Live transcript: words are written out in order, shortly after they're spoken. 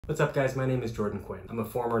What's up guys, my name is Jordan Quinn. I'm a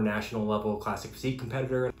former national level classic physique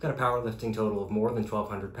competitor. I've got a powerlifting total of more than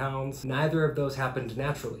 1,200 pounds. Neither of those happened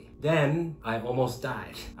naturally. Then I almost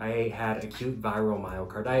died. I had acute viral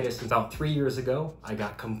myocarditis. About 3 years ago, I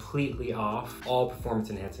got completely off all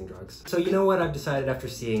performance enhancing drugs. So you know what, I've decided after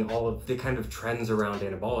seeing all of the kind of trends around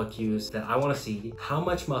anabolic use that I want to see how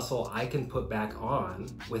much muscle I can put back on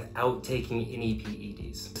without taking any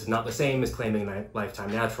PEDs. This is not the same as claiming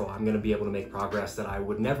lifetime natural. I'm going to be able to make progress that I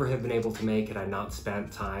would never have been able to make had I not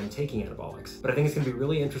spent time taking anabolics. But I think it's going to be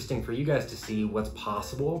really interesting for you guys to see what's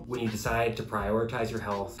possible when you decide to prioritize your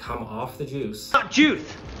health, come off the juice. Not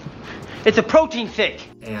juice! It's a protein shake!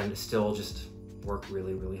 And still just work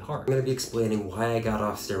really, really hard. I'm going to be explaining why I got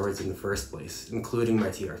off steroids in the first place, including my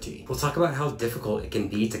TRT. We'll talk about how difficult it can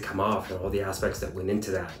be to come off and all the aspects that went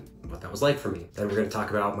into that, and what that was like for me. Then we're going to talk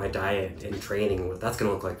about my diet and training and what that's going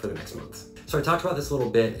to look like for the next month. So I talked about this a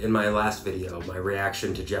little bit in my last video. My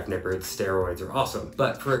reaction to Jeff Nippard's steroids are awesome.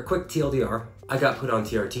 But for a quick TLDR, I got put on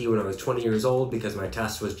TRT when I was 20 years old because my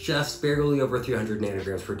test was just barely over 300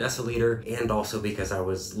 nanograms per deciliter, and also because I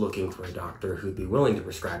was looking for a doctor who'd be willing to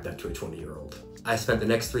prescribe that to a 20-year-old. I spent the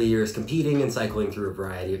next 3 years competing and cycling through a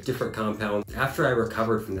variety of different compounds. After I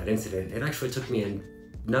recovered from that incident, it actually took me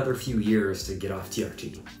another few years to get off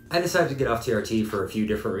TRT. I decided to get off TRT for a few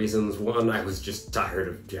different reasons. One, I was just tired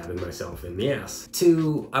of jabbing myself in the ass.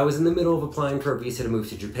 Two, I was in the middle of applying for a visa to move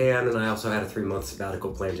to Japan, and I also had a 3-month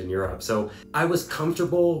sabbatical planned in Europe. So I was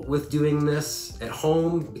comfortable with doing this at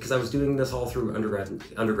home because I was doing this all through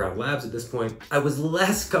underground labs at this point. I was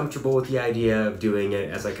less comfortable with the idea of doing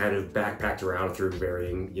it as I kind of backpacked around through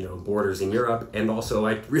varying, borders in Europe. And also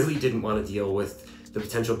I really didn't want to deal with the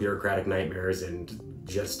potential bureaucratic nightmares and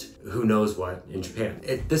just who knows what in Japan.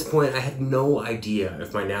 At this point, I had no idea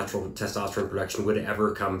if my natural testosterone production would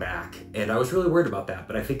ever come back. And I was really worried about that,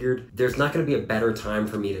 but I figured there's not gonna be a better time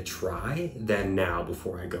for me to try than now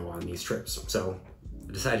before I go on these trips. So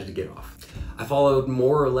I decided to get off. I followed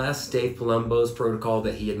more or less Dave Palumbo's protocol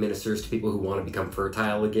that he administers to people who want to become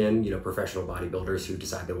fertile again, professional bodybuilders who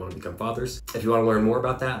decide they want to become fathers. If you want to learn more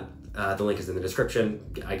about that, the link is in the description.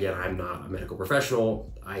 Again, I'm not a medical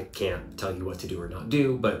professional. I can't tell you what to do or not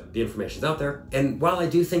do, but the information's out there. And while I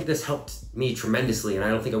do think this helped me tremendously, and I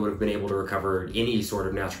don't think I would have been able to recover any sort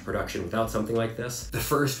of natural production without something like this, the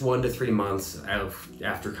first 1 to 3 months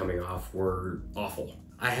after coming off were awful.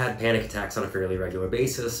 I had panic attacks on a fairly regular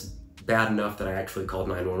basis, bad enough that I actually called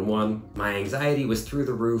 911. My anxiety was through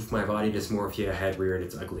the roof. My body dysmorphia had reared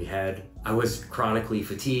its ugly head. I was chronically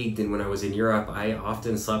fatigued, and when I was in Europe, I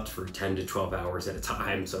often slept for 10 to 12 hours at a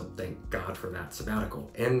time, so thank God for that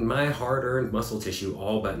sabbatical. And my hard-earned muscle tissue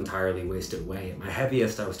all but entirely wasted away. At my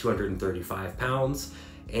heaviest, I was 235 pounds,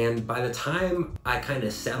 and by the time I kind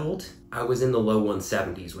of settled, I was in the low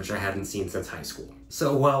 170s, which I hadn't seen since high school.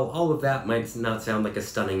 So while all of that might not sound like a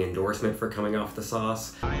stunning endorsement for coming off the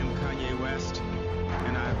sauce, I am Kanye West,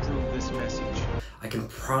 and I approve this message. I can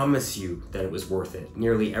promise you that it was worth it.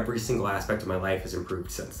 Nearly every single aspect of my life has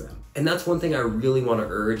improved since then. And that's one thing I really want to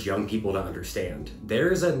urge young people to understand.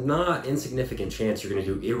 There's a not insignificant chance you're going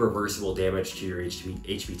to do irreversible damage to your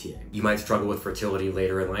HPTA. You might struggle with fertility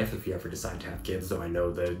later in life if you ever decide to have kids, though I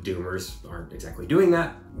know the doomers aren't exactly doing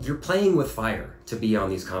that. You're playing with fire to be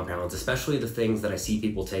on these compounds, especially the things that I see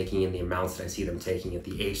people taking and the amounts that I see them taking at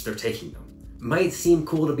the age they're taking them. Might seem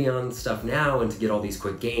cool to be on stuff now and to get all these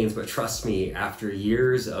quick gains, but trust me, after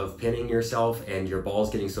years of pinning yourself and your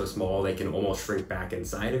balls getting so small they can almost shrink back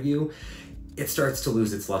inside of you, it starts to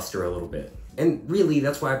lose its luster a little bit. And really,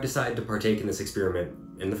 that's why I've decided to partake in this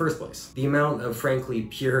experiment in the first place. The amount of, frankly,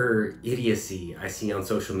 pure idiocy I see on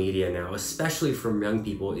social media now, especially from young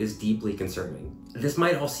people, is deeply concerning. This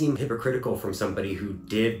might all seem hypocritical from somebody who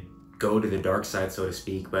did go to the dark side, so to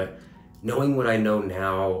speak, but knowing what I know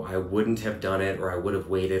now, I wouldn't have done it, or I would have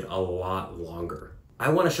waited a lot longer. I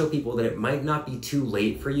want to show people that it might not be too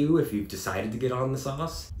late for you if you've decided to get on the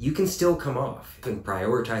sauce. You can still come off and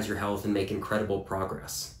prioritize your health and make incredible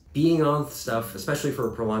progress. Being on stuff, especially for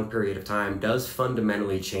a prolonged period of time, does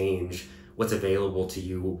fundamentally change what's available to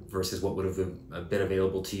you versus what would have been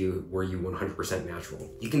available to you were you 100% natural.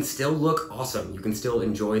 You can still look awesome. You can still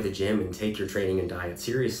enjoy the gym and take your training and diet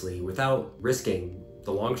seriously without risking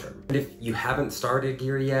the long term. And if you haven't started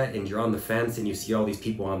gear yet and you're on the fence and you see all these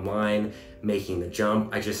people online making the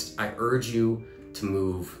jump, I urge you to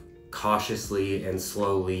move cautiously and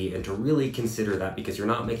slowly and to really consider that, because you're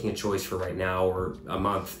not making a choice for right now or a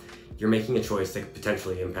month. You're making a choice that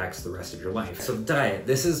potentially impacts the rest of your life. So diet,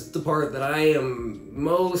 this is the part that I am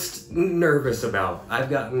most nervous about. I've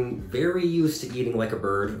gotten very used to eating like a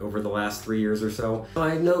bird over the last 3 years or so.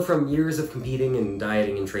 I know from years of competing and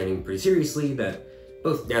dieting and training pretty seriously that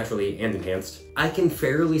both naturally and enhanced. I can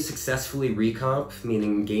fairly successfully recomp,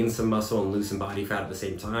 meaning gain some muscle and lose some body fat at the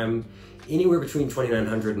same time, anywhere between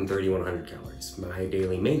 2,900 and 3,100 calories. My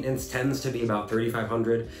daily maintenance tends to be about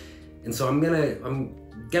 3,500, and so I'm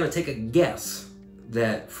gonna take a guess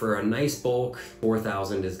that for a nice bulk,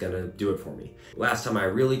 4,000 is gonna do it for me. Last time I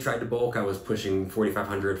really tried to bulk, I was pushing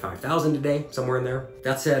 4,500, 5,000 a day, somewhere in there.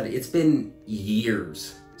 That said, it's been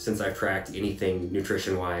years since I've tracked anything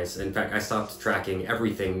nutrition-wise. In fact, I stopped tracking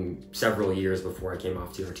everything several years before I came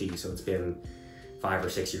off TRT, so it's been 5 or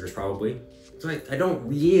 6 years probably. So I don't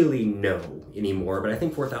really know anymore, but I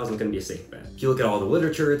think 4,000 is gonna be a safe bet. If you look at all the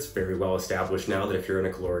literature, it's very well established now that if you're in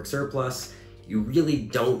a caloric surplus, you really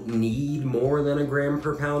don't need more than a gram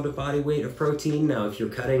per pound of body weight of protein. Now, if you're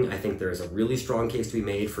cutting, I think there's a really strong case to be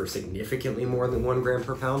made for significantly more than 1 gram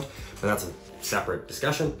per pound, but that's a separate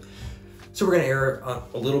discussion. So we're gonna err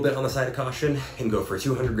a little bit on the side of caution and go for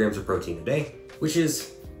 200 grams of protein a day, which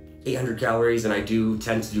is 800 calories, and I do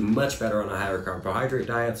tend to do much better on a higher carbohydrate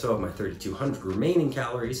diet, so of my 3,200 remaining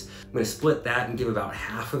calories, I'm gonna split that and give about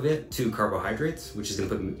half of it to carbohydrates, which is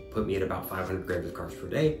gonna put me at about 500 grams of carbs per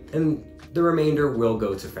day, and the remainder will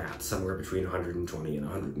go to fat, somewhere between 120 and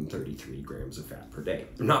 133 grams of fat per day.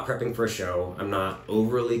 I'm not prepping for a show. I'm not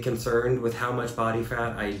overly concerned with how much body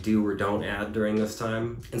fat I do or don't add during this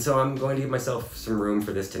time, and so I'm going to give myself some room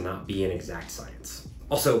for this to not be an exact science.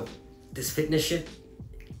 Also, this fitness shit,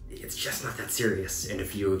 it's just not that serious, and a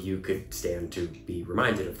few of you could stand to be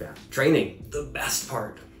reminded of that. Training, the best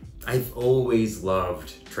part. I've always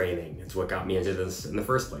loved training. It's what got me into this in the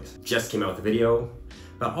first place. Just came out with a video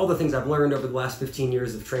about all the things I've learned over the last 15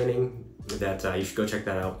 years of training that you should go check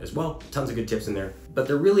that out as well. Tons of good tips in there. But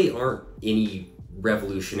there really aren't any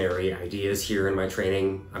revolutionary ideas here in my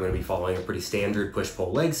training. I'm gonna be following a pretty standard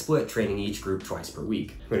push-pull leg split, training each group twice per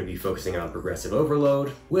week. I'm gonna be focusing on progressive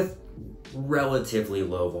overload with relatively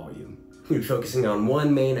low volume. I'm gonna be focusing on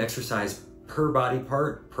one main exercise per body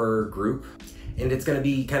part per group, and it's gonna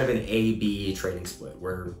be kind of an A-B training split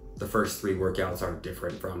where the first 3 workouts aren't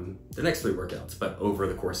different from the next 3 workouts, but over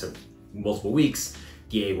the course of multiple weeks,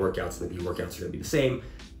 the A workouts and the B workouts are gonna be the same.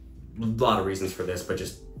 A lot of reasons for this, but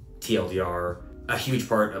just TLDR, a huge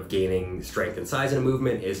part of gaining strength and size in a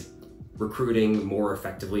movement is recruiting more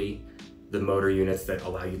effectively the motor units that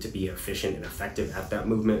allow you to be efficient and effective at that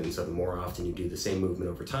movement. And so the more often you do the same movement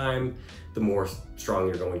over time, the more strong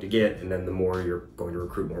you're going to get, and then the more you're going to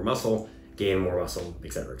recruit more muscle, gain more muscle,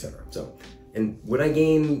 et cetera, et cetera. So, and would I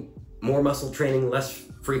gain more muscle training less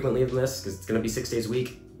frequently than this, because it's gonna be 6 days a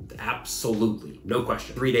week? Absolutely, no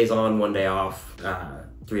question. 3 days on, 1 day off,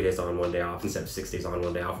 3 days on, 1 day off, instead of 6 days on,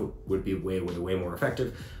 1 day off would be way more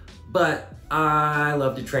effective. But I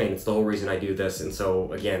love to train. It's the whole reason I do this. And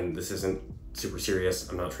so again, this isn't super serious.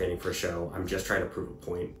 I'm not training for a show. I'm just trying to prove a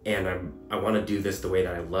point. And I want to do this the way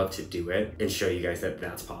that I love to do it and show you guys that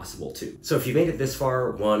that's possible too. So if you made it this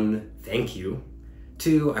far, 1, thank you.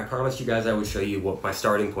 2, I promised you guys I would show you what my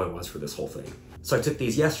starting point was for this whole thing. So I took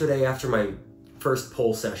these yesterday after my first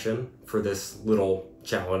pull session for this little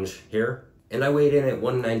challenge here, and I weighed in at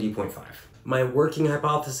 190.5. My working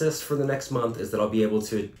hypothesis for the next month is that I'll be able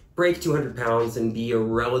to break 200 pounds and be a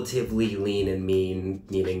relatively lean and mean,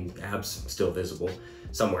 meaning abs still visible,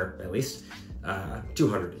 somewhere at least,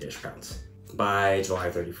 200-ish pounds by July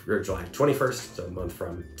 21st, so a month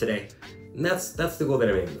from today. And that's the goal that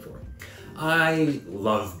I'm aiming for. I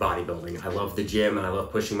love bodybuilding. I love the gym, and I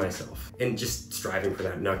love pushing myself and just striving for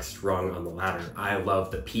that next rung on the ladder. I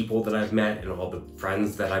love the people that I've met and all the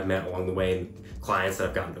friends that I've met along the way and clients that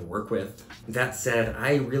I've gotten to work with. That said,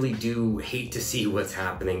 I really do hate to see what's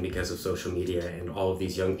happening because of social media and all of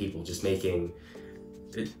these young people just making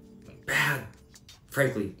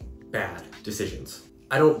frankly bad decisions.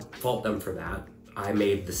 I don't fault them for that. I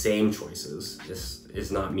made the same choices. This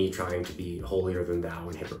is not me trying to be holier than thou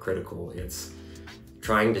and hypocritical. It's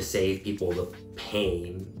trying to save people the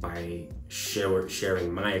pain by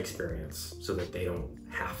sharing my experience so that they don't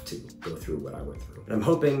have to go through what I went through. And I'm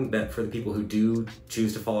hoping that for the people who do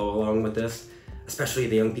choose to follow along with this, especially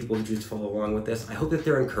the young people who choose to follow along with this, I hope that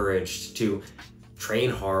they're encouraged to train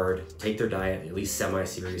hard, take their diet at least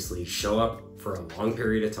semi-seriously, show up for a long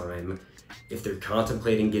period of time. If they're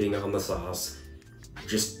contemplating getting on the sauce,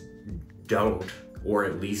 just don't, or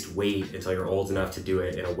at least wait until you're old enough to do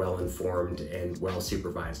it in a well-informed and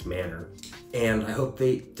well-supervised manner. And I hope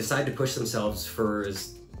they decide to push themselves for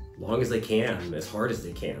as long as they can, as hard as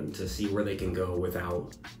they can, to see where they can go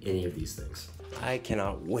without any of these things. I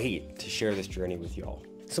cannot wait to share this journey with y'all.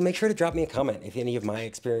 So make sure to drop me a comment if any of my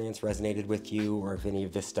experience resonated with you or if any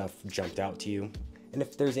of this stuff jumped out to you. And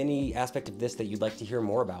if there's any aspect of this that you'd like to hear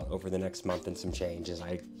more about over the next month and some change as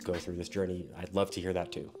I go through this journey, I'd love to hear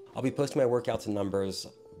that too. I'll be posting my workouts and numbers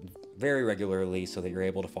very regularly so that you're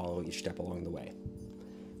able to follow each step along the way.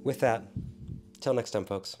 With that, till next time,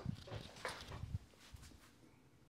 folks.